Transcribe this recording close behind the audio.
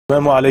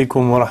Assalamu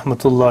alaikum wa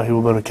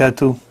rahmatullahi wa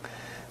barakatuh.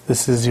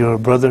 This is your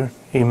brother,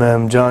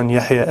 Imam John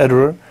Yahya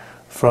Ederer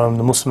from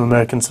the Muslim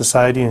American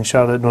Society in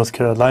Charlotte, North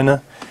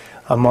Carolina.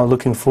 I'm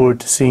looking forward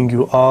to seeing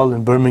you all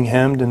in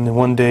Birmingham in the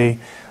one-day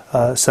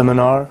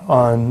seminar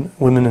on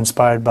women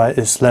inspired by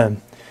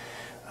Islam.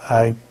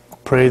 I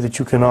pray that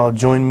you can all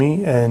join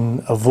me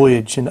in a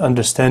voyage in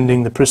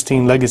understanding the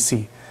pristine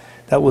legacy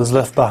that was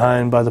left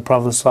behind by the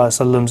Prophet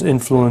ﷺ's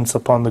influence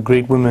upon the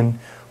great women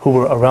who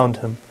were around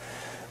him.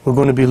 We're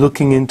going to be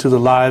looking into the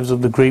lives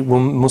of the great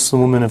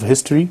Muslim women of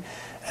history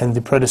and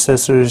the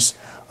predecessors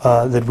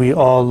that we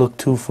all look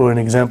to for an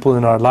example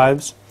in our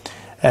lives.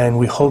 And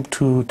we hope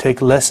to take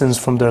lessons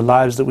from their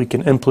lives that we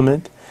can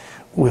implement.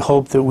 We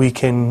hope that we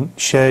can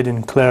shed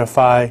and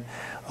clarify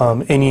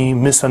any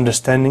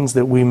misunderstandings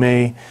that we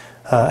may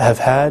have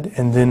had,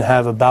 and then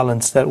have a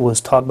balance that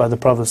was taught by the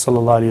Prophet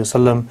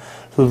ﷺ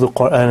through the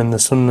Quran and the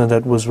Sunnah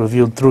that was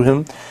revealed through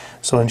him.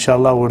 So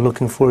inshallah, we're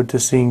looking forward to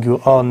seeing you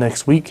all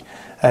next week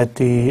at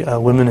the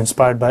Women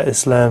Inspired by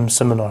Islam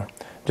seminar.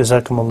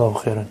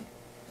 Jazakumullahu khairan.